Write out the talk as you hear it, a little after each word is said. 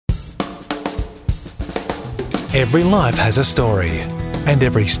Every life has a story, and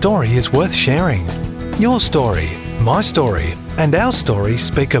every story is worth sharing. Your story, my story, and our story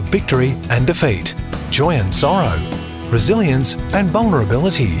speak of victory and defeat, joy and sorrow, resilience and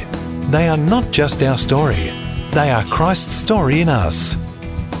vulnerability. They are not just our story, they are Christ's story in us.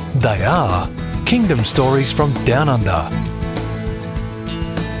 They are Kingdom Stories from Down Under.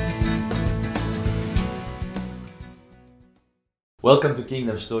 Welcome to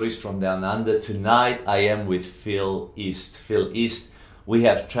Kingdom Stories from Down Under. Tonight I am with Phil East. Phil East, we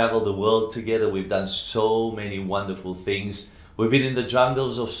have traveled the world together. We've done so many wonderful things. We've been in the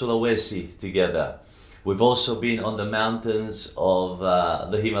jungles of Sulawesi together. We've also been on the mountains of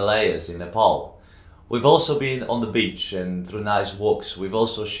the Himalayas in Nepal. We've also been on the beach and through nice walks. We've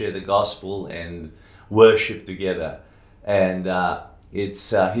also shared the gospel and worship together. And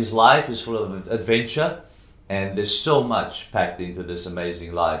his life is full of adventure. And there's so much packed into this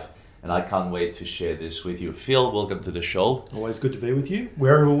amazing life. And I can't wait to share this with you. Phil, welcome to the show. Always good to be with you,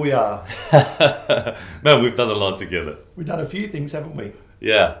 wherever we are. Man, we've done a lot together. We've done a few things, haven't we?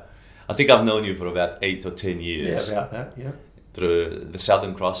 Yeah. I think I've known you for about 8 or 10 years. Yeah, about that, yeah. Through the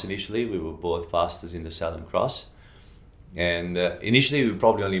Southern Cross initially. We were both pastors in the Southern Cross. And initially we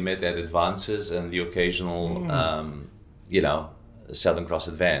probably only met at advances and the occasional, Southern Cross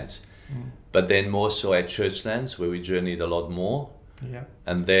advance. But then more so at Churchlands, where we journeyed a lot more. Yeah.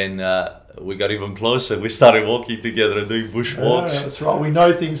 And then we got even closer. We started walking together and doing bushwalks. Yeah, that's right. We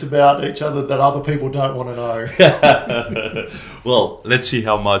know things about each other that other people don't want to know. Well, let's see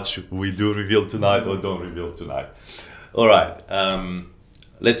how much we do reveal tonight or don't reveal tonight. All right.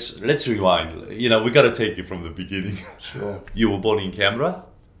 Let's rewind. We got to take you from the beginning. Sure. You were born in Canberra?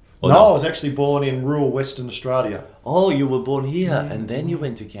 No, I was actually born in rural Western Australia. Oh, you were born here and then you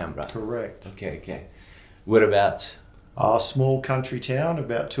went to Canberra? Correct. Okay. Whereabouts? A small country town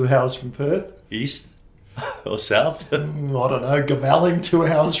about 2 hours from Perth. East or south? I don't know, Gamalling, 2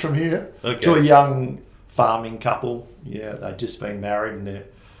 hours from here. Okay. To a young farming couple. Yeah, they'd just been married and they're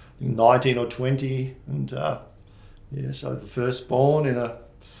 19 or 20. And so the firstborn in a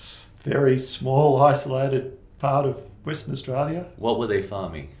very small, isolated part of Western Australia. What were they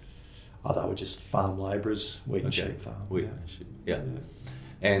farming? Oh, they were just farm labourers, wheat and sheep farm. Wheat and sheep, yeah.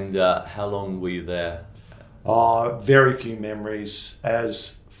 And how long were you there? Very few memories.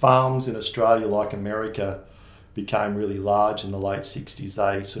 As farms in Australia, like America, became really large in the late 60s,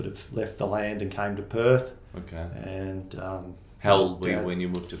 they sort of left the land and came to Perth. Okay. And how old were you when you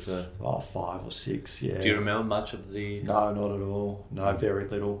moved to Perth? 5 or 6, yeah. Do you remember much of the... No, not at all. No, very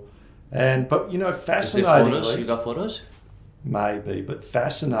little. But fascinatingly... Is there photos? You got photos? Maybe, but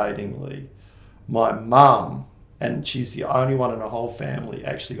fascinatingly, my mum, and she's the only one in her whole family,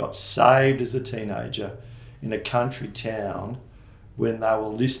 actually got saved as a teenager in a country town when they were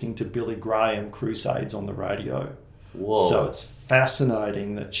listening to Billy Graham crusades on the radio. Whoa. So it's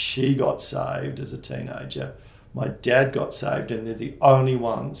fascinating that she got saved as a teenager. My dad got saved, and they're the only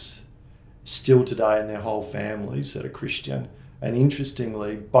ones still today in their whole families that are Christian. And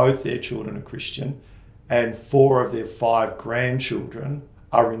interestingly, both their children are Christian, and 4 of their 5 grandchildren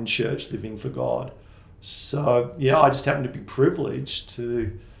are in church living for God. So, I just happen to be privileged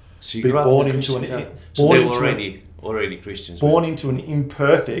to be born into already Christians. Born into an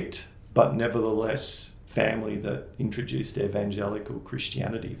imperfect, but nevertheless, family that introduced evangelical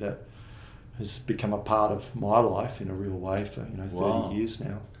Christianity that has become a part of my life in a real way for 30 years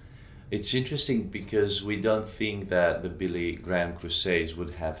now. It's interesting because we don't think that the Billy Graham crusades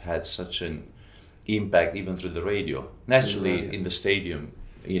would have had such an impact even through the radio. Naturally, in the stadium,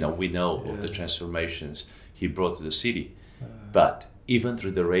 we know of the transformations he brought to the city. But even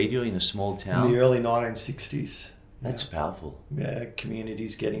through the radio in a small town... In the early 1960s. That's powerful. Yeah,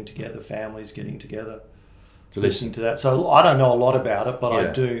 communities getting together, families getting together. To listen to that. So I don't know a lot about it, but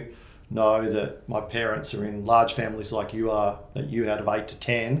I do know that my parents are in large families like you are, that you had of 8 to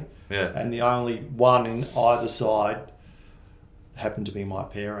 10. Yeah. And the only one in either side happened to be my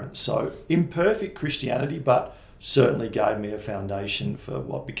parents. So imperfect Christianity, but certainly gave me a foundation for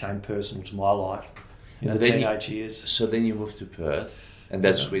what became personal to my life in the teenage years. So then you moved to Perth, and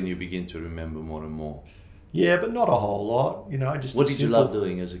that's when you begin to remember more and more. Yeah, but not a whole lot. Just what did you love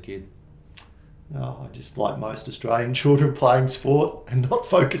doing as a kid? I just like most Australian children, playing sport and not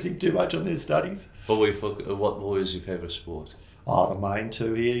focusing too much on their studies. What was your favourite sport? The main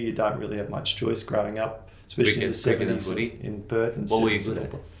two here. You don't really have much choice growing up, especially in the 70s in Perth and what were you good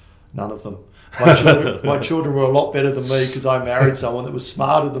at? None of them. My children were a lot better than me because I married someone that was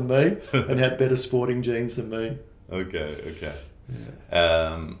smarter than me and had better sporting genes than me. Okay.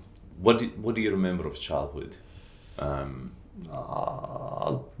 Yeah. What do you remember of childhood?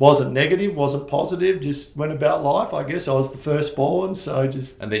 Wasn't negative, wasn't positive, just went about life. I guess I was the firstborn, so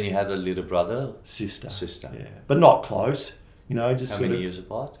just... And then you had a little brother? Sister. Sister. Yeah, but not close. You know, just How sort many of years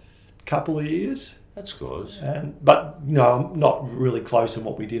apart? couple of years. That's close. But, you know, not really close in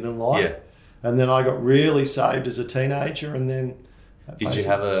what we did in life. Yeah. And then I got really saved as a teenager, and then... Did you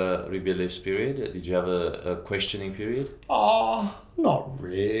have a rebellious period? Did you have a questioning period? Oh, not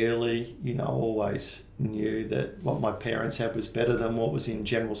really. You know, always knew that what my parents had was better than what was in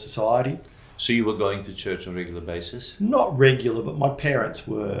general society. So you were going to church on a regular basis? Not regular, but my parents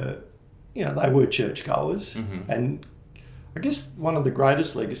were, you know, they were churchgoers. Mm-hmm. And I guess one of the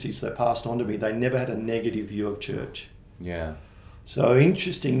greatest legacies they passed on to me, they never had a negative view of church. Yeah. So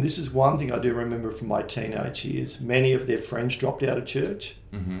interesting, this is one thing I do remember from my teenage years. Many of their friends dropped out of church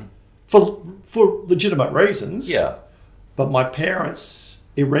for legitimate reasons. Yeah. But my parents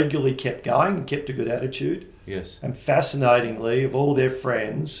irregularly kept going and kept a good attitude. Yes. And fascinatingly, of all their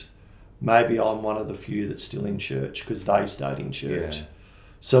friends, maybe I'm one of the few that's still in church because they stayed in church. Yeah.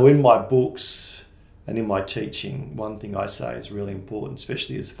 So in my books and in my teaching, one thing I say is really important,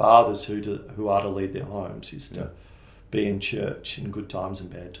 especially as fathers who are to lead their homes, is to be in church in good times and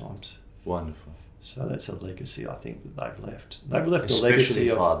bad times. Wonderful. So that's a legacy I think that they've left. They've left Especially a legacy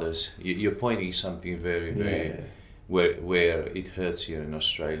of fathers. You're pointing something very, very where it hurts here in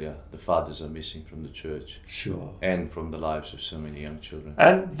Australia. The fathers are missing from the church. Sure. And from the lives of so many young children.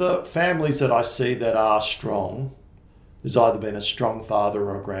 And the families that I see that are strong, there's either been a strong father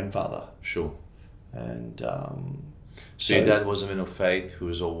or a grandfather. Sure. And so your dad was a man of faith who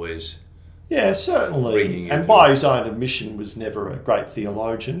was always... Yeah, certainly. And by his own admission was never a great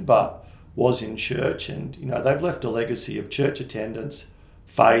theologian, but was in church. And, you know, they've left a legacy of church attendance,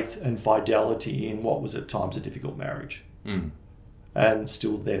 faith and fidelity in what was at times a difficult marriage. Mm. And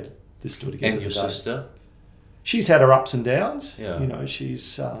still they're still together. And your sister? She's had her ups and downs. Yeah. You know,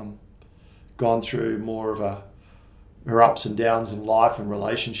 she's gone through more of her ups and downs in life and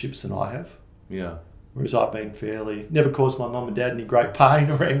relationships than I have. Yeah. Whereas I've been never caused my mum and dad any great pain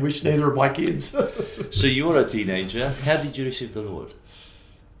or anguish, neither of my kids. So you were a teenager. How did you receive the Lord?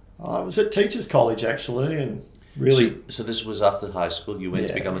 I was at teachers' college actually, and really... So this was after high school, you went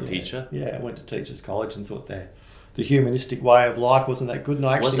to become a teacher? Yeah, I went to teachers' college and thought the humanistic way of life wasn't that good. And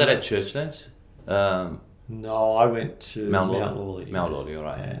I actually was that at Churchlands? No, I went to Mount Lawley. Mount Lawley, all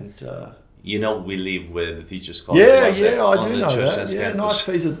right. And... you know, we live where the teachers' college was. Yeah, I do know that. Campus. Yeah, nice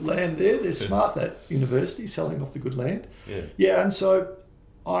piece of land there. They're smart, that university, selling off the good land. Yeah, and so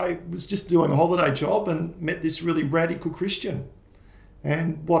I was just doing a holiday job and met this really radical Christian.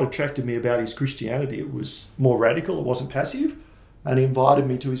 And what attracted me about his Christianity, it was more radical, it wasn't passive. And he invited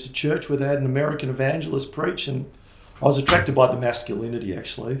me to his church where they had an American evangelist preach, and I was attracted by the masculinity,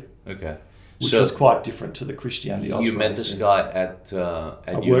 actually. Okay. Which was quite different to the Christianity I was raised in. You met this guy at a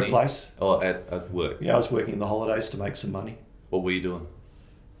uni? Workplace. Or at work? Yeah, I was working in the holidays to make some money. What were you doing?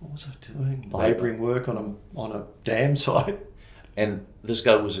 What was I doing? Labouring work on a dam site. And this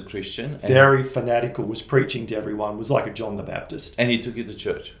guy was a Christian? Very fanatical, was preaching to everyone, was like a John the Baptist. And he took you to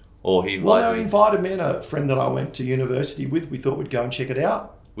church? Or he invited Well, no, he invited me and a friend that I went to university with. We thought we'd go and check it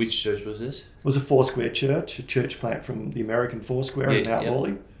out. Which church was this? It was a Foursquare church, a church plant from the American Foursquare in Mount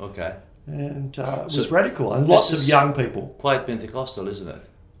Lawley. Okay. And it was radical, and lots of young people. Quite Pentecostal, isn't it?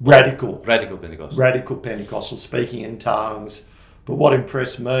 Radical. Radical Pentecostal. Radical Pentecostal, speaking in tongues. But what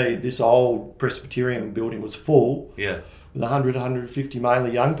impressed me, this old Presbyterian building was full. Yeah. With 100, 150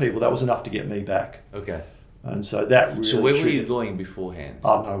 mainly young people. That was enough to get me back. Okay. And so that really... So where were you going beforehand?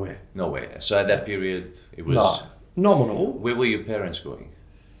 Oh, nowhere. Nowhere. So at that period, it was... No, nominal. Where were your parents going?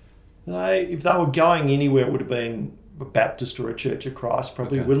 If they were going anywhere, it would have been a Baptist or a Church of Christ,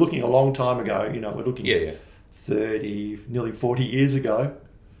 probably. Okay. We're looking a long time ago, you know, we're looking 30, nearly 40 years ago.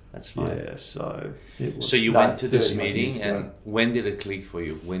 That's fine. Yeah, so it was... So you went to this meeting, and when did it click for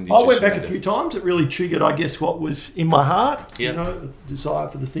you? When did I you went back a few times. It really triggered, I guess, what was in my heart, you know, the desire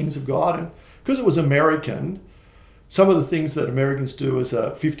for the things of God. And because it was American, some of the things that Americans do as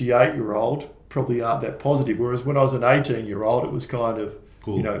a 58-year-old probably aren't that positive, whereas when I was an 18-year-old, it was kind of,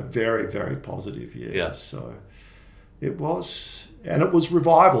 cool. You know, very, very positive, yeah. So it was, and it was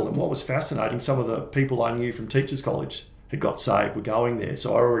revival. And what was fascinating, some of the people I knew from Teachers College had got saved, were going there.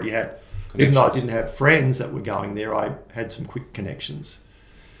 So I already had, even though I didn't have friends that were going there, I had some quick connections.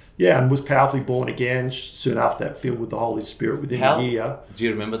 Yeah, and was powerfully born again soon after that, filled with the Holy Spirit within a year. Do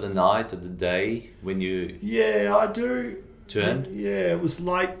you remember the night or the day when you... Yeah, I do. Turned? Yeah, it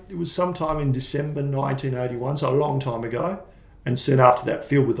was sometime in December 1981, so a long time ago. And soon after that,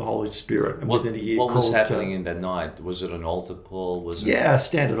 filled with the Holy Spirit. And within a year, what was happening in that night? Was it an altar call? Yeah, a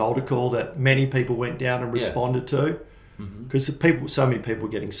standard altar call that many people went down and responded to. because so many people were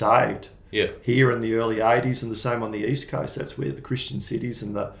getting saved Yeah. here in the early 80s, and the same on the East Coast. That's where the Christian cities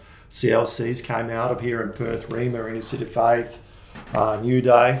and the CLCs came out of, here in Perth, Rima, Inner City Faith, New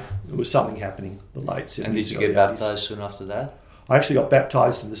Day. There was something happening in the late 70s. And did you early get 80s. baptized soon after that? I actually got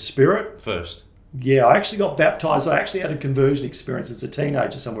baptized in the Spirit. First. Yeah, I actually got baptized. I actually had a conversion experience as a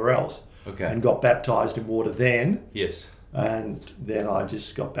teenager somewhere else. Okay. And got baptized in water then. Yes. And then I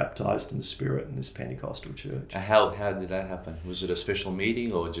just got baptized in the Spirit in this Pentecostal church. How did that happen? Was it a special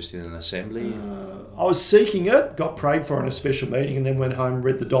meeting or just in an assembly? I was seeking it, got prayed for in a special meeting, and then went home and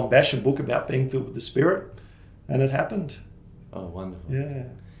read the Don Basham book about being filled with the Spirit. And it happened. Oh, wonderful. Yeah.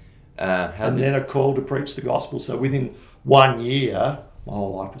 How Then a call to preach the gospel. So within 1 year, my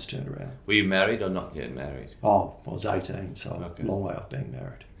whole life was turned around. Were you married or not yet married? Oh, I was 18, so Okay. a long way off being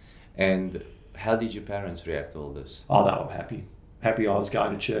married. And how did your parents react to all this? Oh, they were happy. Happy I was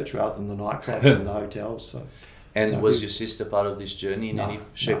going to church rather than the nightclubs and the hotels. So And No, was we- your sister part of this journey in any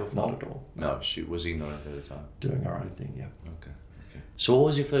shape or form? not at all. No, she was ignorant at the time. Doing our own thing, yeah. Okay. So what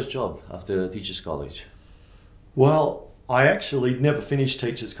was your first job after Teachers College? Well, I actually never finished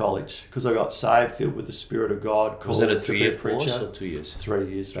Teachers College because I got saved, filled with the Spirit of God. Was that a called to be 3-year course preacher. or 2 years? 3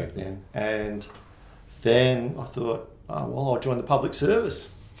 years back then. And then I thought, oh, well, I'll join the public service.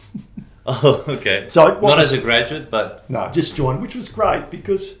 Oh, okay. So what Not was- as a graduate, but No, just joined, which was great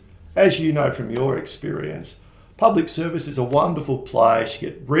because, as you know from your experience, public service is a wonderful place. You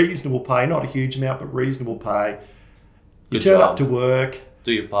get reasonable pay, not a huge amount, but reasonable pay. You Good turn job. up to work,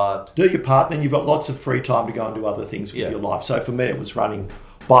 do your part. do your part, then you've got lots of free time to go and do other things with Yeah. your life. So for me, it was running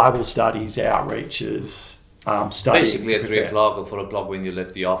Bible studies, outreaches, studying. Basically to at 3 prepare. o'clock or 4 o'clock when you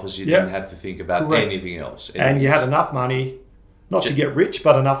left the office, you Yeah. didn't have to think about Correct. anything else. And you had enough money, not to Ju- get rich,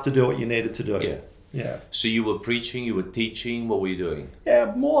 but enough to do what you needed to do. Yeah. Yeah. So you were preaching, you were teaching, what were you doing?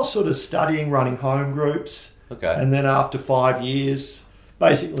 Yeah, more sort of studying, running home groups. Okay. And then after 5 years,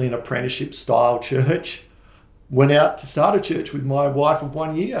 basically an apprenticeship style church, went out to start a church with my wife of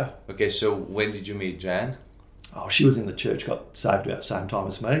 1 year. Okay, so when did you meet Jan? Oh, she was in the church, got saved about the same time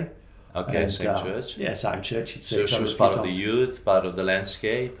as me. Okay, And, same church. Yeah, same church. She'd seen So each she other was a few part of the times. youth, part of the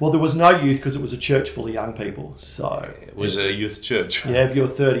landscape. Well, there was no youth because it was a church full of young people. So It was a youth church. yeah, if you're a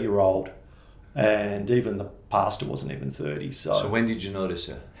 30-year-old, and even the pastor wasn't even 30. So when did you notice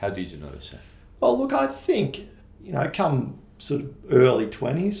her? How did you notice her? Well, look, I think, come sort of early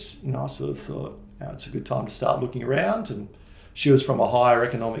 20s, I sort of thought, it's a good time to start looking around. And she was from a higher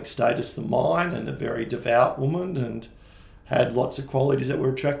economic status than mine and a very devout woman and had lots of qualities that were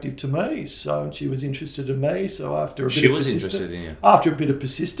attractive to me. So she was interested in me. So after a bit She of was persistence, interested in you. after a bit of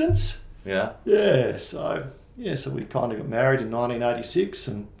persistence, Yeah. so we kind of got married in 1986,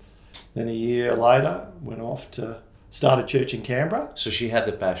 and then a year later went off to start a church in Canberra. So she had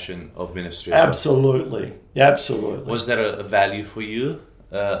the passion of ministry. as well. Absolutely. Was there a value for you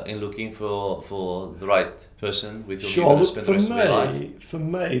in looking for the right person with whom Sure. you're going to Look, spend the rest of your life? for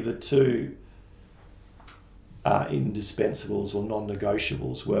me, the two indispensables or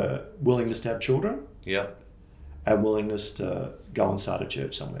non-negotiables were willingness to have children Yeah. and willingness to go and start a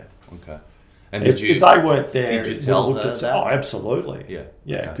church somewhere. Okay. And If they weren't there, did you it tell would have her looked that? Oh, absolutely. Yeah.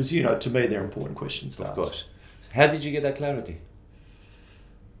 Yeah, Okay. because, to me, they're important questions to Of ask. course. How did you get that clarity?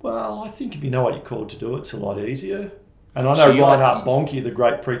 Well, I think if you know what you're called to do, it's a lot easier. And I So know you Reinhard are- Bonnke, the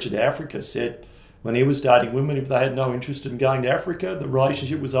great preacher to Africa, said when he was dating women, if they had no interest in going to Africa, the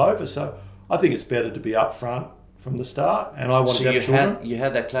relationship was over. So I think it's better to be upfront from the start. And I wanted So to have children. you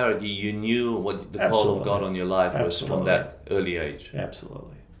had that clarity. You knew what the call of Absolutely. God on your life was from Absolutely. that early age.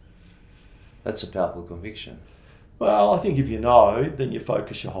 Absolutely. That's a powerful conviction. Well, I think if you know, then you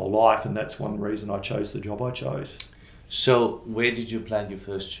focus your whole life. And that's one reason I chose the job I chose. So where did you plant your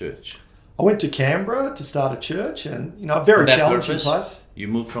first church? I went to Canberra to start a church and, a very For that challenging purpose? place. You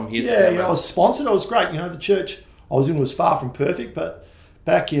moved from here to Yeah, Canberra? I was sponsored. It was great. The church I was in was far from perfect, but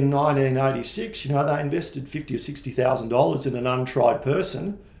back in 1986, they invested $50,000 or $60,000 in an untried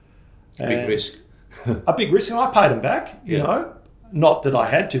person. Big And risk. A big risk, and I paid them back. Yeah. Not that I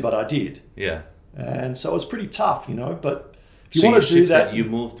had to, but I did. Yeah. And so it was pretty tough. But if you So want to do shifted- that, You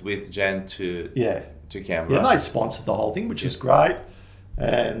moved with Jan to yeah, Canberra. yeah, they sponsored the whole thing, which was great,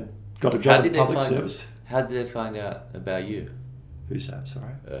 and got a job in public service. How did they find out about you? Who's that?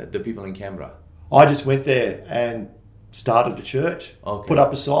 Sorry. The people in Canberra. I just went there and started a church. Okay. Put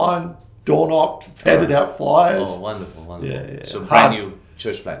up a sign, door knocked, handed out flyers. Oh, wonderful, wonderful. Yeah, yeah. So Hard- brand new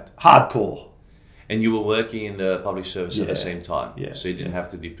church plant. Hardcore. And you were working in the public service at Yeah, the same time. yeah, So you didn't yeah.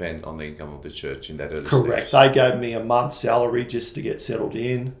 have to depend on the income of the church in that early Correct. stage. They gave me a month's salary just to get settled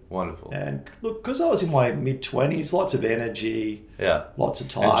in. Wonderful. And look, because I was in my mid-20s, lots of energy, Yeah. lots of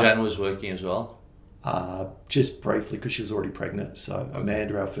And time. Jan was working as well? just briefly because she was already pregnant. So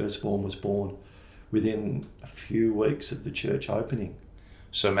Amanda, our firstborn, was born within a few weeks of the church opening.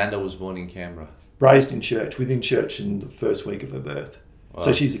 So Amanda was born in Canberra. Raised in church, within church in the first week of her birth. Wow.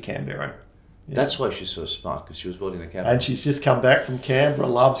 So she's a Canberra. Yeah. That's why she's so smart, because she was born in a Canberra. And she's just come back from Canberra,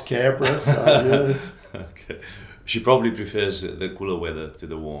 loves Canberra. So yeah. Okay. She probably prefers the cooler weather to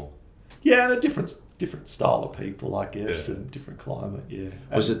the warm. Yeah, and a different style of people, I guess, Yeah. and different climate, yeah.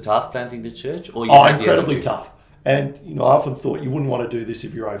 Was it tough planting the church? Or you Oh, had the incredibly energy? tough. And, you know, I often thought you wouldn't want to do this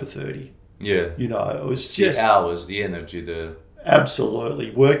if you're over 30. Yeah. You know, it was The just hours, the energy, the...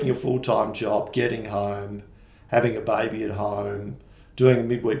 absolutely working a full-time job, getting home, having a baby at home, doing a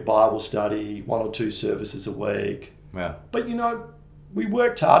midweek Bible study, 1 or 2 services a week. Yeah. But, you know, we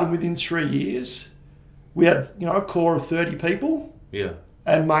worked hard, and within 3 years, we had, you know, a core of 30 people Yeah.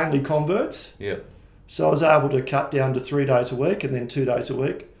 and mainly converts. Yeah. So I was able to cut down to 3 days a week and then 2 days a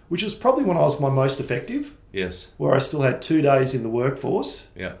week, which was probably when I was my most effective, Yes. where I still had 2 days in the workforce,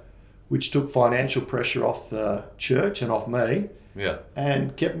 Yeah. which took financial pressure off the church and off me Yeah.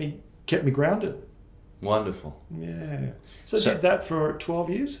 and kept me grounded. Wonderful. Yeah. So I So- did that for 12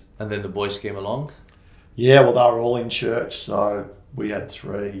 years. And then the boys came along. Yeah, well, they were all in church, so we had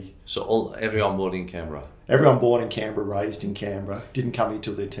 3. So everyone born in Canberra. Everyone born in Canberra, raised in Canberra, didn't come here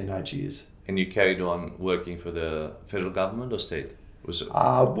till their teenage years. And you carried on working for the federal government or state? Was it?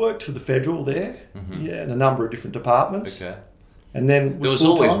 Worked for the federal there, yeah, in a number of different departments. Okay. And then There was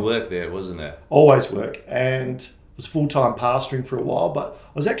always work there, wasn't there? Always work, and was full-time pastoring for a while, but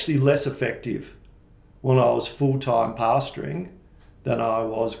I was actually less effective when I was full-time pastoring than I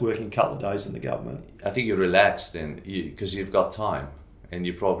was working a couple of days in the government. I think you're relaxed then, because you've got time, and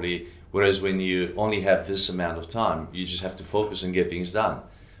you probably. Whereas when you only have this amount of time, you just have to focus and get things done.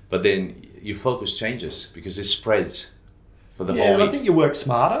 But then your focus changes because it spreads for the Yeah, whole and week. I think you work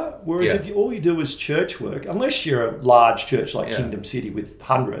smarter, whereas Yeah. if all you do is church work, unless you're a large church like Yeah. Kingdom City with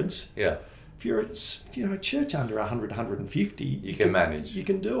hundreds, Yeah. if you're at, you know, a church under 100, 150, You can manage. You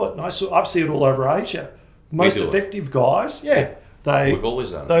can do it. And I've seen it all over Asia. Most do it. effective guys, yeah, they We've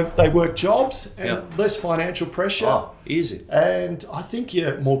always done it. they work jobs and Yeah. less financial pressure. Oh, easy. And I think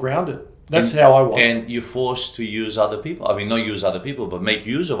you're more grounded. That's how I was. And you're forced to use other people. I mean, not use other people, but make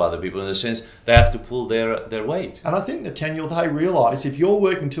use of other people in the sense they have to pull their weight. And I think, Nathaniel, they realise if you're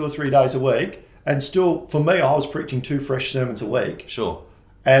working 2 or 3 days a week, and still, for me, I was preaching 2 fresh sermons a week, Sure.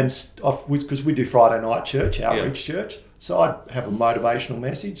 and because we do Friday night church, outreach church, so I'd have a motivational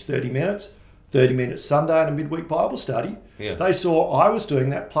message, 30 minutes Sunday and a midweek Bible study. Yeah. They saw I was doing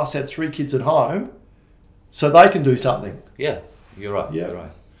that, plus had 3 kids at home, so they can do something. Yeah, you're right. Yeah. You're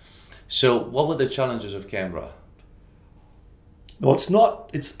right. So, what were the challenges of Canberra? Well,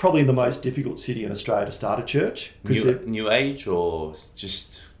 it's probably the most difficult city in Australia to start a church. because New age or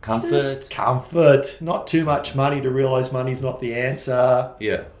just comfort? Just comfort, not too much money to realise money's not the answer.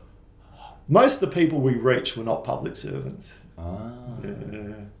 Yeah. Most of the people we reached were not public servants. Ah. Yeah.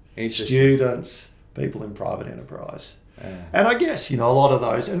 Interesting. Students, people in private enterprise. Yeah. And I guess, a lot of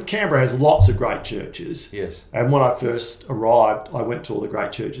those, and Canberra has lots of great churches. Yes. And when I first arrived, I went to all the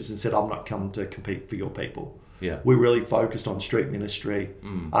great churches and said, I'm not coming to compete for your people. Yeah. We really focused on street ministry,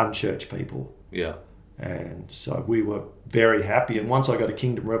 unchurched people. Yeah. And so we were very happy. And once I got a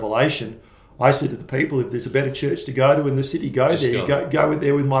Kingdom Revelation, I said to the people, if there's a better church to go to in the city, go Just there. go. Go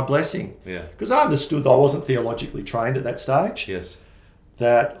there with my blessing. Yeah. Because I understood that I wasn't theologically trained at that stage, Yes.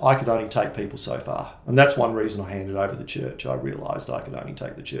 that I could only take people so far. And that's one reason I handed over the church. I realised I could only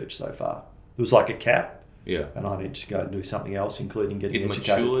take the church so far. It was like a cap, Yeah. and I needed to go and do something else, including getting It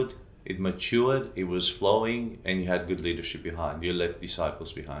educated. matured, it was flowing, and you had good leadership behind. You left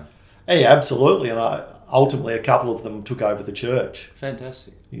disciples behind. Yeah, absolutely. And ultimately, a couple of them took over the church.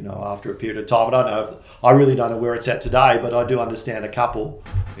 Fantastic. After a period of time. I really don't know where it's at today, but I do understand a couple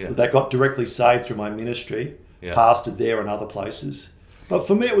that got directly saved through my ministry, pastored there and other places. But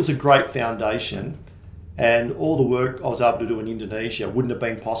for me, it was a great foundation, and all the work I was able to do in Indonesia wouldn't have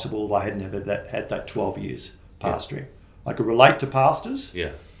been possible if I hadn't had that 12 years pastoring. I could relate to pastors,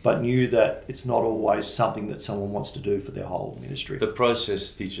 Yeah. but knew that it's not always something that someone wants to do for their whole ministry. The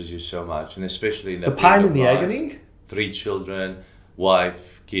process teaches you so much, and especially in The that pain period and the of life. agony. 3 children,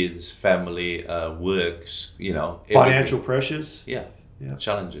 wife, kids, family, works, everything. Financial pressures. Yeah. Yeah.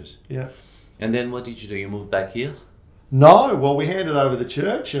 Challenges. Yeah. And then what did you do? You moved back here? No, well, we handed over the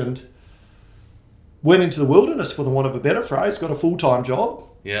church and went into the wilderness, for the want of a better phrase, got a full-time job.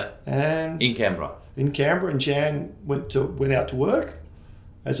 Yeah. And In Canberra? in Canberra, and Jan went out to work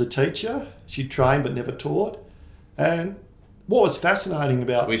as a teacher. She trained but never taught. And what was fascinating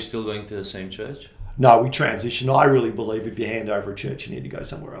about... Were you still going to the same church? No, we transitioned. I really believe if you hand over a church, you need to go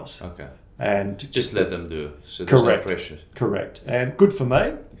somewhere else. Okay. And Just let them do. So there's Correct. no pressure. Correct. And good for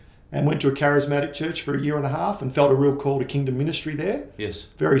me. And went to a charismatic church for a year and a half and felt a real call to kingdom ministry there. Yes.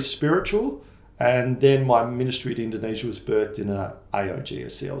 Very spiritual. And then my ministry to Indonesia was birthed in a AOG, a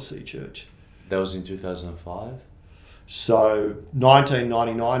CLC church. That was in 2005. So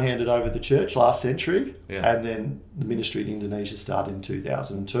 1999 handed over the church last century. Yeah. And then the ministry to Indonesia started in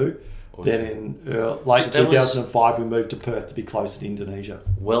 2002. Awesome. Then in late So that was- 2005 we moved to Perth to be closer to Indonesia.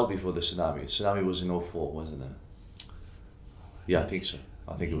 Well before the tsunami. Tsunami was in 04, wasn't it? Yeah, I think so.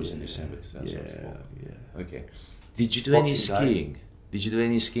 I think it was in December 2004. Yeah. Okay. Did you do any Boxing Day. skiing? Did you do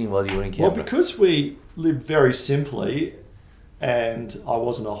any skiing while you were in Well, Canberra? because we lived very simply and I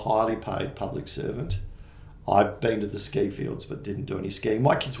wasn't a highly paid public servant, I've been to the ski fields but didn't do any skiing.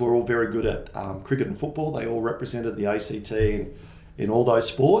 My kids were all very good at cricket and football. They all represented the ACT in all those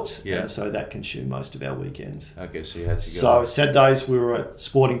sports. Yeah. And so that consumed most of our weekends. Okay, so you had to go. So Saturdays we were at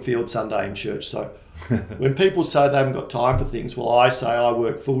sporting field, Sunday in church. So when people say they haven't got time for things, well, I say I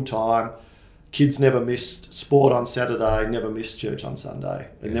work full time. Kids never missed sport on Saturday, never missed church on Sunday.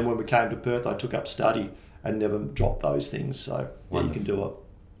 And then when we came to Perth, I took up study and never dropped those things. So yeah, you can do it.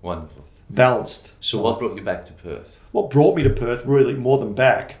 Wonderful. Balanced. So what brought you back to Perth? What brought me to Perth, really more than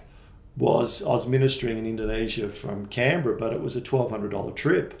back, was I was ministering in Indonesia from Canberra, but it was a $1,200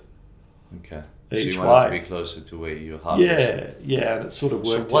 trip. Okay. Each so you wanted way. to be closer to where your heart was. Yeah, and it sort of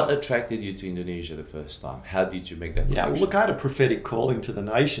So worked what out. attracted you to Indonesia the first time? How did you make that Yeah, connection? well, look, I had a prophetic calling to the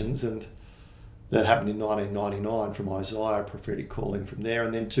nations, and that happened in 1999 from Isaiah, a prophetic calling from there.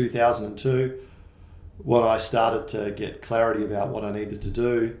 And then 2002, when I started to get clarity about what I needed to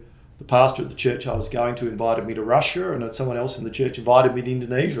do, the pastor at the church I was going to invited me to Russia, and someone else in the church invited me to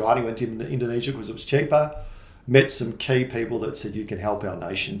Indonesia. I only went to Indonesia because it was cheaper. Met some key people that said, you can help our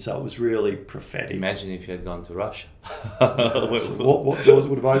nation. So it was really prophetic. Imagine if you had gone to Russia. So what doors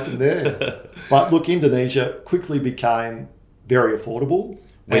would have opened there? But look, Indonesia quickly became very affordable.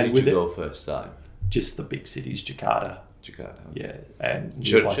 Where And did you with go it, first time? just the big cities, Jakarta. Jakarta. Yeah, and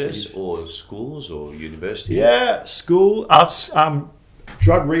nearby Churches cities. or schools or university? Yeah, school,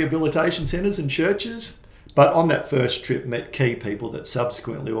 drug rehabilitation centres and churches. But on that first trip, met key people that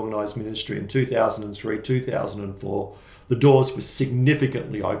subsequently organised ministry in 2003, 2004. The doors were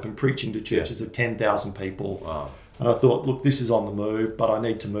significantly open, preaching to churches of 10,000 people. Wow. And I thought, look, this is on the move, but I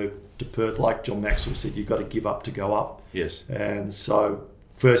need to move to Perth. Like John Maxwell said, you've got to give up to go up. Yes. And so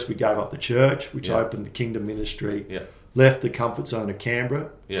first we gave up the church, which Yeah. opened the kingdom ministry. Yeah. Left the comfort zone of Canberra.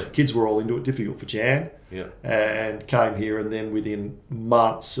 Yeah. Kids were all into it, difficult for Jan. Yeah. And came here, and then within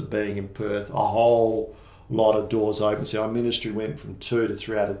months of being in Perth, a whole lot of doors open. So our ministry went from 2 to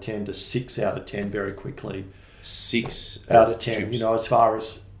 3 out of 10 to 6 out of 10 very quickly. 6 Out of 10, trips. you know, as far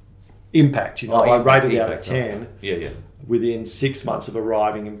as impact, you know, Oh, I impact, rated out of impact, 10. Yeah, yeah. Within 6 months of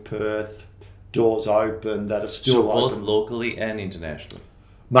arriving in Perth, doors open that are still So both open. locally and internationally.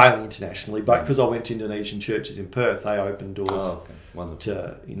 Mainly internationally, but because I went to Indonesian churches in Perth, they opened doors Oh, okay. Wonderful.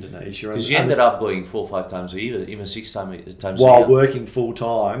 to Indonesia. Because you ended up going 4 or 5 times a year, even 6 times a while year. working full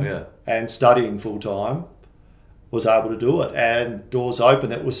time Yeah. and studying full time, was able to do it. And doors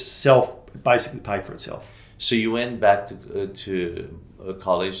open. It was basically paid for itself. So you went back to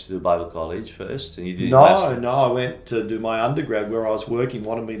college, to Bible college first, and you did No, master. I went to do my undergrad where I was working.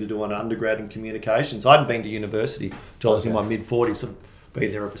 Wanted me to do an undergrad in communications. I hadn't been to university till I was in my mid-40s. I've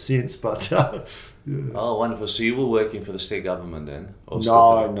been there ever since. But yeah. Oh, wonderful. So you were working for the state government then? Or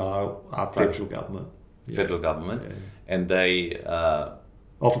still No, federal government. for federal government. Yeah. And they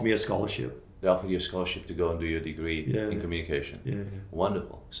Offered me a scholarship. offered you a scholarship to go and do your degree Yeah, in yeah. communication. Yeah.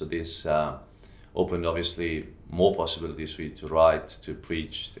 Wonderful. So this opened obviously more possibilities for you to write, to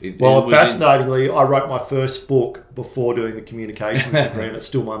preach. Well, it was fascinatingly, I wrote my first book before doing the communications degree, and it's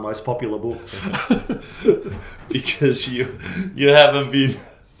still my most popular book. because you haven't been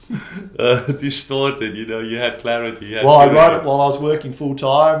distorted. You know, you had clarity. You had Well, I purity. wrote it while I was working full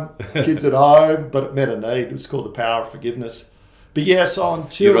time, kids at home, but it met a need. It was called The Power of Forgiveness. But yeah, so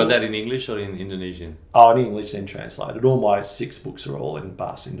until... You wrote that in English or in Indonesian? Oh, in English, then translated. All my 6 books are all in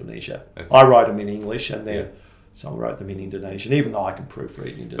Bahasa Indonesia. Okay. I wrote them in English, and then Yeah. some wrote them in Indonesian, even though I can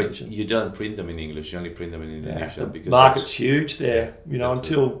proofread But Indonesian. you don't print them in English. You only print them in Yeah, Indonesian the because market's huge there. You know, that's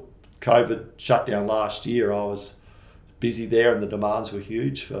until COVID shut down last year, I was busy there, and the demands were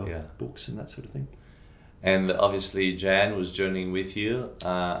huge for Yeah. books and that sort of thing. And obviously Jan was journeying with you,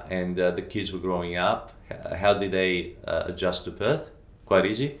 and the kids were growing up. How did they adjust to Perth? Quite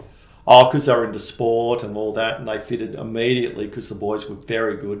easy. Oh, because they were into sport and all that, and they fitted immediately because the boys were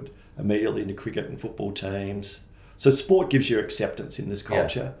very good immediately into cricket and football teams. So sport gives you acceptance in this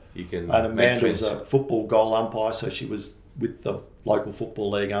culture. You can And make Amanda was friends. a football goal umpire, so she was with the local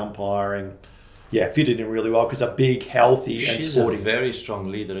football league umpiring. Yeah, fitted in really well because a big, healthy and She's sporting. a very strong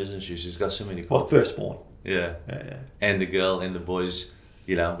leader, isn't she? She's got so many Well, qualities. firstborn. Yeah. Yeah. And the girl and the boys,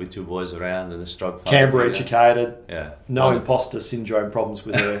 you know, with two boys around and the strong father Canberra figure. educated. Yeah. No Wonderful. imposter syndrome problems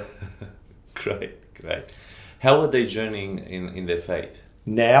with her. Great. How are they journeying in their faith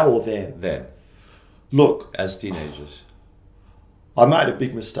Now or then? then, Look, as teenagers? I made a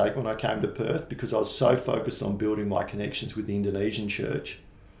big mistake when I came to Perth because I was so focused on building my connections with the Indonesian church.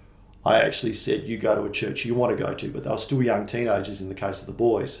 I actually said, you go to a church you want to go to, but they were still young teenagers in the case of the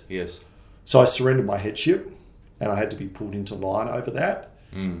boys. Yes. So I surrendered my headship and I had to be pulled into line over that.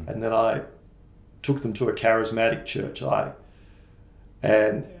 And then I took them to a charismatic church.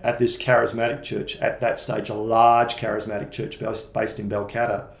 And at this charismatic church, at that stage, a large charismatic church based in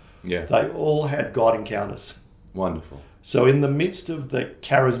Balcatta, Yeah. they all had God encounters. Wonderful. So in the midst of the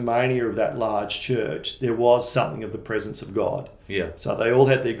charismania of that large church, there was something of the presence of God. Yeah. So they all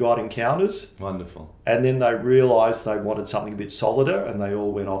had their God encounters, Wonderful. and then they realised they wanted something a bit solider, and they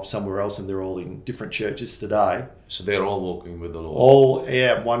all went off somewhere else, and they're all in different churches today. So they're all walking with the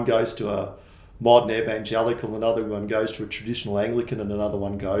Lord. One goes to a modern evangelical, another one goes to a traditional Anglican, and another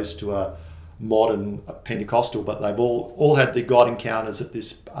one goes to a modern Pentecostal, but they've all had their God encounters at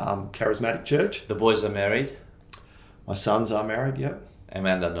this charismatic church. The boys are married. My sons are married, yep.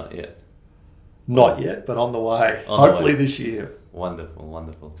 Amanda, not yet. Not yet, but on the way. On the Hopefully way. this year.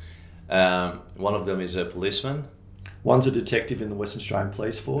 Wonderful. One of them is a policeman. One's a detective in the Western Australian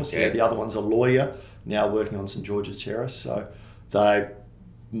Police Force. Okay. Yeah, the other one's a lawyer, now working on St George's Terrace. So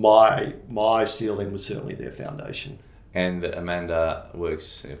my ceiling was certainly their foundation. And Amanda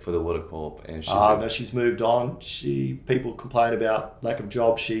works for the Water Corp, and she's No, she's moved on. People complain about lack of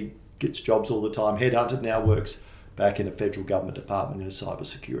jobs. She gets jobs all the time. Headhunted, now works back in a federal government department in a cyber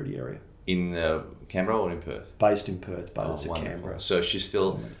security area. in Canberra or in Perth. Based in Perth, but it's a Wonderful. Canberra. So is she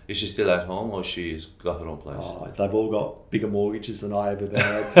still at home, or she's got her own place? Oh, they've all got bigger mortgages than I ever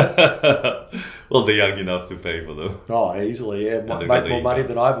had. Well, they're young enough to pay for them. Oh, easily, yeah. they've got Make the more money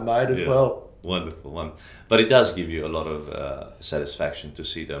income. than I ever made as Yeah. well. Wonderful one. But it does give you a lot of satisfaction to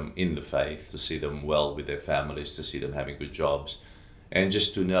see them in the faith, to see them well with their families, to see them having good jobs, and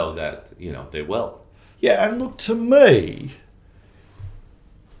just to know that, they're well. Yeah, and look, to me,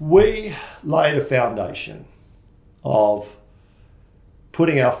 we laid a foundation of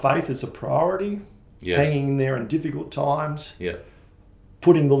putting our faith as a priority, Yes. hanging in there in difficult times, Yeah.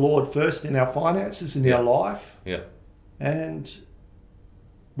 putting the Lord first in our finances, in our life, Yeah. and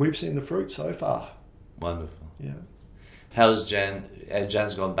we've seen the fruit so far. Wonderful. Yeah. How's Jan?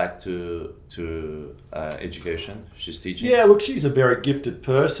 Jan's gone back to education. She's teaching. Yeah, look, she's a very gifted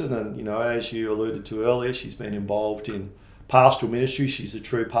person, and as you alluded to earlier, she's been involved in pastoral ministry. She's a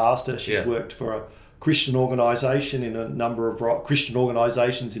true pastor. She's worked for a Christian organisation in a number of Christian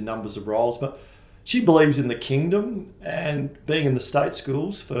organisations in numbers of roles, but she believes in the kingdom, and being in the state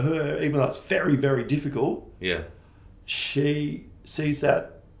schools for her, even though it's very, very difficult, Yeah. she sees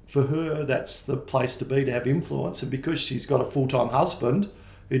that for her that's the place to be, to have influence. And because she's got a full-time husband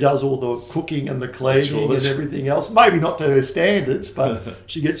who does all the cooking and the cleaning and everything else, maybe not to her standards, but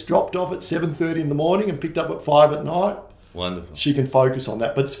she gets dropped off at 7:30 in the morning and picked up at 5 at night. Wonderful. She can focus on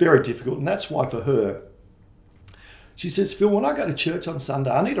that, but it's very difficult. And that's why for her, she says, Phil, when I go to church on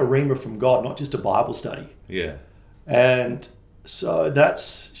Sunday, I need a rhema from God, not just a Bible study. Yeah. And so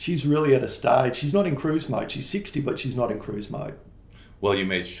she's really at a stage. She's not in cruise mode. She's 60, but she's not in cruise mode. Well, you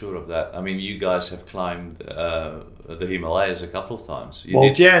made sure of that. I mean, you guys have climbed the Himalayas a couple of times.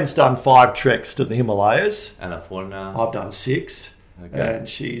 Jan's done 5 treks to the Himalayas. Annapurna. I've done 6. Okay. And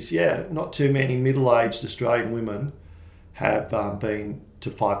she's, not too many middle-aged Australian women have been to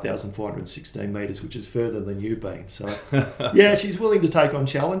 5,416 metres, which is further than you've been. So, she's willing to take on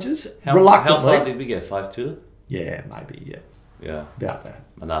challenges, reluctantly. How far did we get? 5'2"? Yeah, maybe, yeah. About that.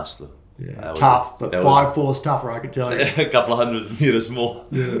 Manaslu. Yeah, tough, but 5'4" is tougher, I can tell you. A couple of 100 metres more.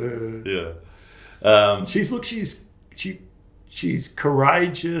 Yeah. She's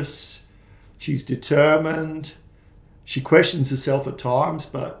courageous. She's determined. She questions herself at times,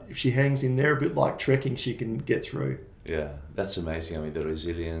 but if she hangs in there, a bit like trekking, she can get through. Yeah, that's amazing. I mean, the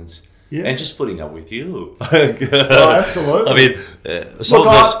resilience. Yeah. And just putting up with you. Oh, absolutely. I mean, some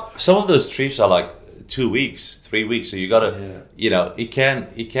of those trips are like 2 weeks, 3 weeks. So you got to, it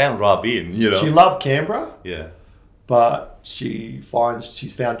can rub in, She loved Canberra. Yeah. But she's found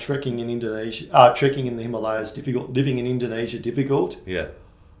trekking in Indonesia, trekking in the Himalayas difficult, living in Indonesia difficult. Yeah.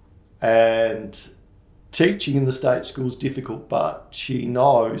 And teaching in the state schools difficult, but she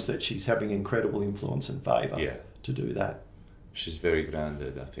knows that she's having incredible influence and favour to do that. She's very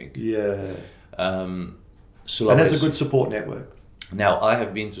grounded, I think. Yeah. Sulawesi. And has a good support network. Now, I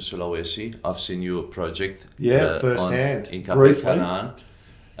have been to Sulawesi. I've seen your project. Yeah, firsthand. In Kampung Briefly.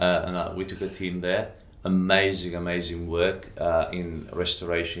 Kanaan. We took a team there. Amazing work in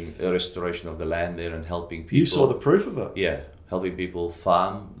restoration of the land there and helping people. You saw the proof of it. Yeah, helping people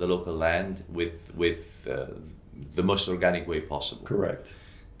farm the local land with the most organic way possible. Correct.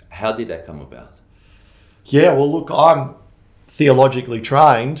 How did that come about? Yeah, well, look, I'm theologically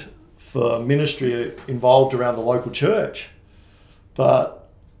trained for ministry involved around the local church. But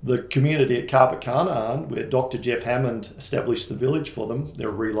the community at Kampung Kanaan, where Dr. Jeff Hammond established the village for them,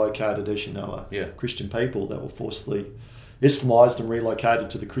 they're relocated, as you know, Christian people that were forcibly Islamized and relocated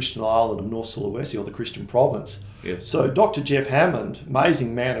to the Christian island of North Sulawesi, or the Christian province. Yes. So Dr. Jeff Hammond,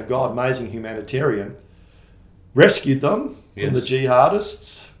 amazing man of God, amazing humanitarian, rescued them from the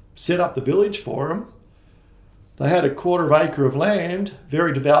jihadists, set up the village for them. They had a 1/4 acre of land,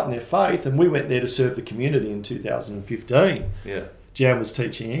 very devout in their faith, and we went there to serve the community in 2015. Yeah. Jan was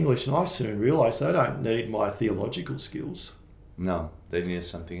teaching English, and I soon realised they don't need my theological skills. No, they needed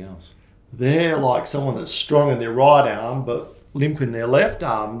something else. They're like someone that's strong in their right arm, but limp in their left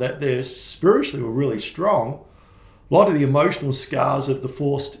arm, that they're spiritually were really strong. A lot of the emotional scars of the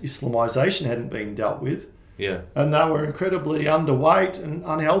forced Islamisation hadn't been dealt with. Yeah. And they were incredibly underweight and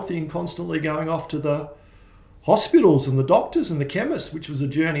unhealthy and constantly going off to the hospitals and the doctors and the chemists, which was a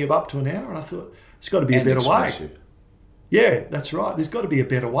journey of up to an hour. And I thought, there's got to be a better way. Yeah, that's right. There's got to be a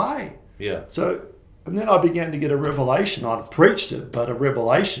better way. Yeah. So, and then I began to get a revelation. I'd preached it, but a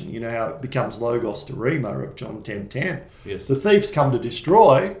revelation, you know how it becomes Logos to Rhema of John 10:10. Yes. The thieves come to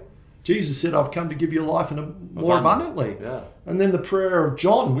destroy. Jesus said, I've come to give you life and more abundantly. Yeah. And then the prayer of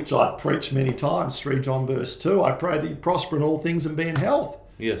John, which I preached many times, 3 John verse 2, I pray that you prosper in all things and be in health.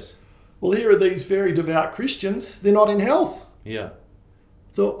 Yes. Well, here are these very devout Christians. They're not in health. Yeah.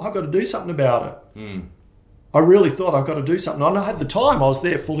 I thought, I've got to do something about it. Mm. I really thought I've got to do something. I had the time. I was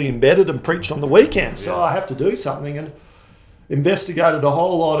there fully embedded and preached on the weekends. So I have to do something, and investigated a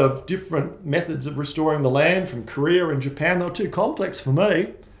whole lot of different methods of restoring the land from Korea and Japan. They were too complex for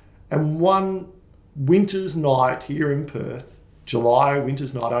me. And one winter's night here in Perth, July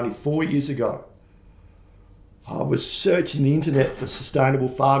winter's night, only 4 years ago, I was searching the internet for sustainable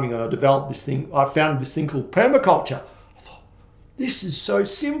farming, and I developed this thing. I found this thing called permaculture. I thought, this is so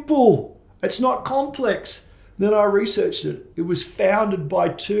simple. It's not complex. Then I researched it. It was founded by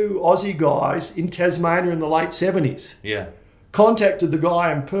 2 Aussie guys in Tasmania in the late 70s. Yeah. Contacted the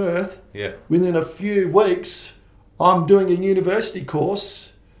guy in Perth. Yeah. Within a few weeks, I'm doing a university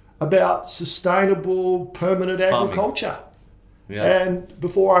course about sustainable permanent agriculture. Yeah. And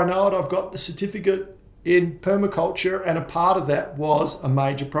before I know it, I've got the certificate in permaculture, and a part of that was a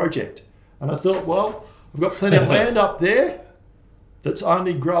major project. And I thought, well, I've got plenty of land up there that's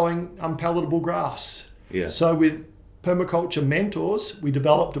only growing unpalatable grass. Yeah. So with Permaculture Mentors, we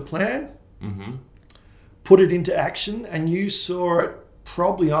developed a plan, Mm-hmm. put it into action, and you saw it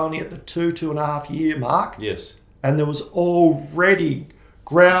probably only at the 2.5 year mark. Yes. And there was already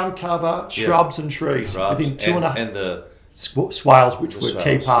ground cover, shrubs and trees within 2.5 and the swales, which were a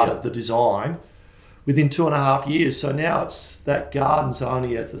key swales, part of the design, within 2.5 years. So now it's that garden's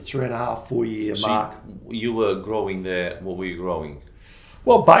only at the 3.5, 4 year mark. You were growing there. What were you growing?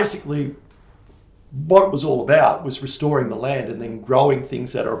 Well, basically, what it was all about was restoring the land and then growing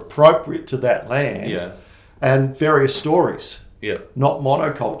things that are appropriate to that land. Yeah. And various stories. Yeah. Not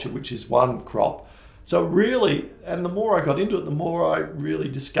monoculture, which is one crop. So really, and the more I got into it, the more I really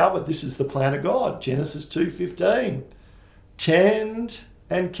discovered this is the plan of God. Genesis 2:15. Tend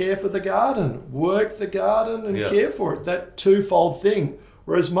and care for the garden. Work the garden and care for it. That twofold thing.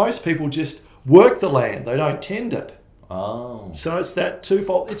 Whereas most people just work the land. They don't tend it. Oh. So it's that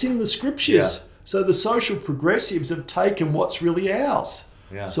twofold. It's in the scriptures. Yeah. So the social progressives have taken what's really ours.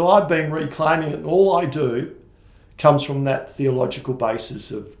 Yeah. So I've been reclaiming it, and all I do comes from that theological basis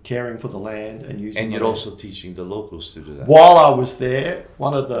of caring for the land and using. And the you're land. also teaching the locals to do that. While I was there,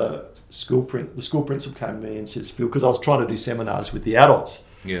 one of the school principal came to me and says, Phil, because I was trying to do seminars with the adults.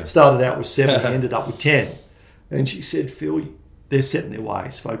 Yeah. Started out with 7, ended up with 10. And she said, Phil, they're set in their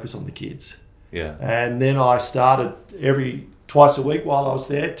ways. Focus on the kids. Yeah. And then I started twice a week while I was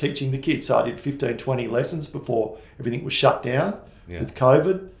there teaching the kids. So I did 15, 20 lessons before everything was shut down with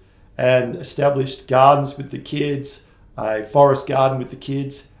COVID, and established gardens with the kids, a forest garden with the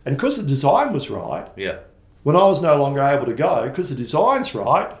kids. And because the design was right, when I was no longer able to go, because the design's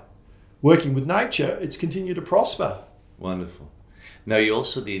right, working with nature, it's continued to prosper. Wonderful. Now you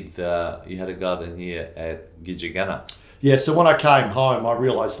also did, you had a garden here at Gijigana. Yeah, so when I came home, I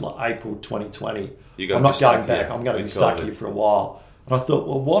realised like April 2020, I'm not going back. I'm going to be stuck here for a while. And I thought,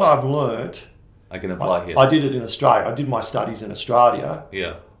 well, what I've learnt I can apply here. I did it in Australia. I did my studies in Australia.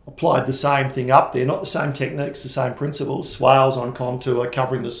 Yeah. Applied the same thing up there, not the same techniques, the same principles. Swales on contour,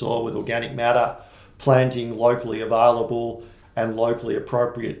 covering the soil with organic matter, planting locally available and locally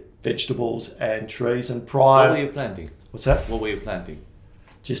appropriate vegetables and trees. And prior... What were you planting? What's that? What were you planting?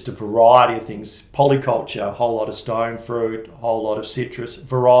 Just a variety of things. Polyculture, a whole lot of stone fruit, a whole lot of citrus,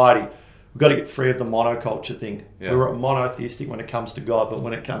 variety. We've got to get free of the monoculture thing. Yeah. We're monotheistic when it comes to God, but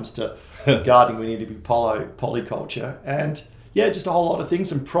when it comes to gardening, we need to be polyculture. And yeah, just a whole lot of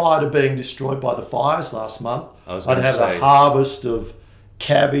things. And prior to being destroyed by the fires last month, I'd had a harvest of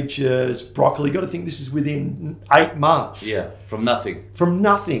cabbages, broccoli. Got to think this is within 8 months. Yeah, from nothing. From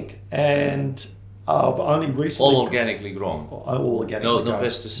nothing. And I've only recently... All organically grown. All organically No grown.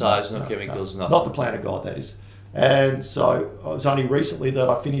 pesticides, no chemicals, nothing. Not the plan of God, that is. And so it was only recently that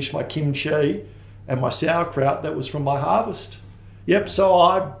I finished my kimchi and my sauerkraut that was from my harvest. Yep, so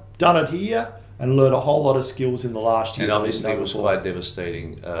I've done it here and learned a whole lot of skills in the last year. And obviously it was quite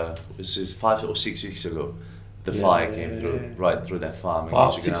devastating. This is 5 or 6 weeks ago. The fire came through, right through that farm.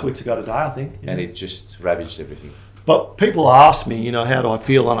 6 weeks ago today, I think. Yeah. And it just ravaged everything. But people ask me, how do I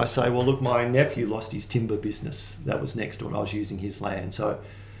feel? And I say, well, look, my nephew lost his timber business. That was next door and I was using his land. So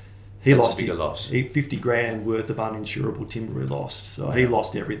he That's lost a bigger loss. 50 grand worth of uninsurable timber he lost. So he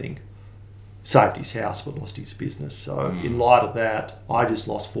lost everything. Saved his house, but lost his business. So in light of that, I just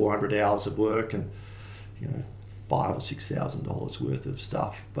lost 400 hours of work and, $5,000 or $6,000 worth of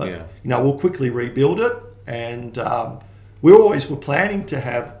stuff. But, we'll quickly rebuild it. And we always were planning to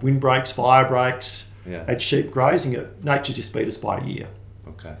have windbreaks, fire breaks, and sheep grazing it. Nature just beat us by a year.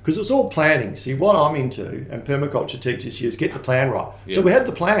 Okay. Because it's all planning. See, what I'm into, and permaculture teaches you, is get the plan right. Yeah. So we had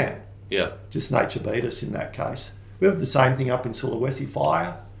the plan. Yeah. Just nature beat us in that case. We have the same thing up in Sulawesi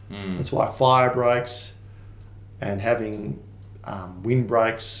fire. That's why fire breaks and having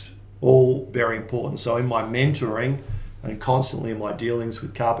windbreaks, all very important. So in my mentoring and constantly in my dealings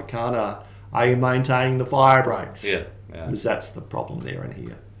with Carpacana, are you maintaining the fire breaks? Yeah. Because that's the problem there and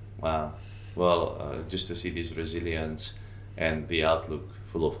here. Wow. Well, just to see this resilience and the outlook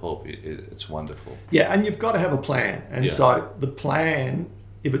full of hope, it's wonderful. Yeah, and you've got to have a plan. And so the plan,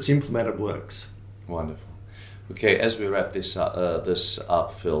 if it's implemented, works. Wonderful. Okay, as we wrap this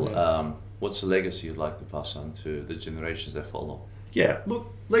up, Phil, what's the legacy you'd like to pass on to the generations that follow? Yeah,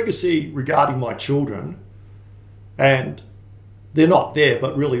 look, legacy regarding my children, and they're not there,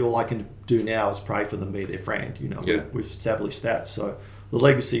 but really all I can do now is pray for them, be their friend. We've established that. So the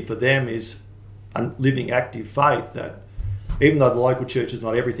legacy for them is a living, active faith that even though the local church is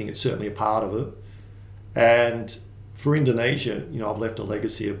not everything, it's certainly a part of it. And for Indonesia, I've left a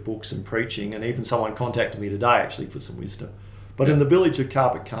legacy of books and preaching, and even someone contacted me today actually for some wisdom. But in the village of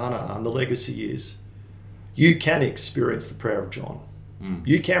Carpacana, the legacy is you can experience the prayer of John.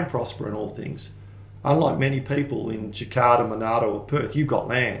 You can prosper in all things. Unlike many people in Jakarta, Manado or Perth, you've got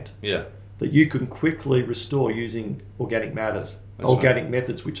land that you can quickly restore using organic methods,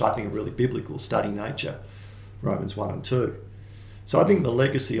 which I think are really biblical, study nature, Romans 1 and 2. So I think the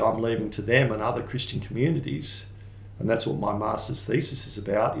legacy I'm leaving to them and other Christian communities, and that's what my master's thesis is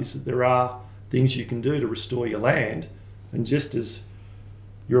about, is that there are things you can do to restore your land. And just as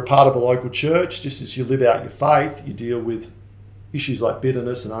you're a part of a local church, just as you live out your faith, you deal with issues like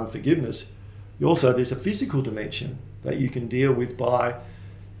bitterness and unforgiveness, there's a physical dimension that you can deal with by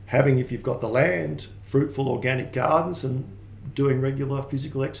having, if you've got the land, fruitful organic gardens and doing regular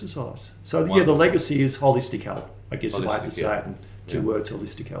physical exercise. So the legacy is holistic health, I guess the way to say it in 2 words,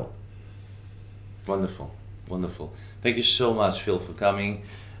 holistic health. Wonderful. Thank you so much, Phil, for coming.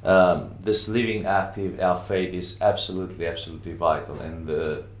 This living active, our faith is absolutely vital, and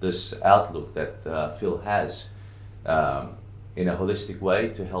this outlook that Phil has in a holistic way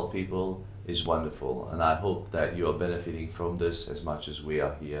to help people is wonderful, and I hope that you are benefiting from this as much as we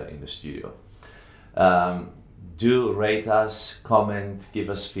are here in the studio. Do rate us, comment, give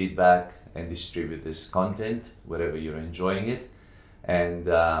us feedback, and distribute this content wherever you're enjoying it. And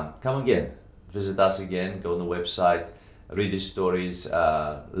come again, visit us again, go on the website, read these stories,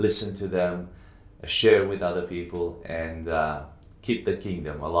 listen to them, share with other people, and keep the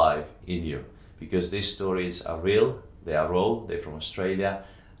kingdom alive in you. Because these stories are real, they are raw, they're from Australia,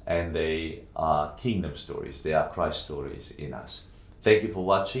 and they are kingdom stories, they are Christ stories in us. Thank you for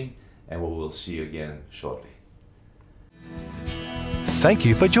watching, and we will see you again shortly. Thank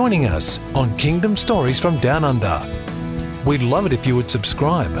you for joining us on Kingdom Stories from Down Under. We'd love it if you would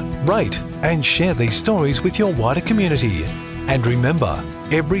subscribe, rate, and share these stories with your wider community. And remember,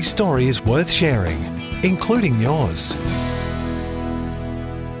 every story is worth sharing, including yours.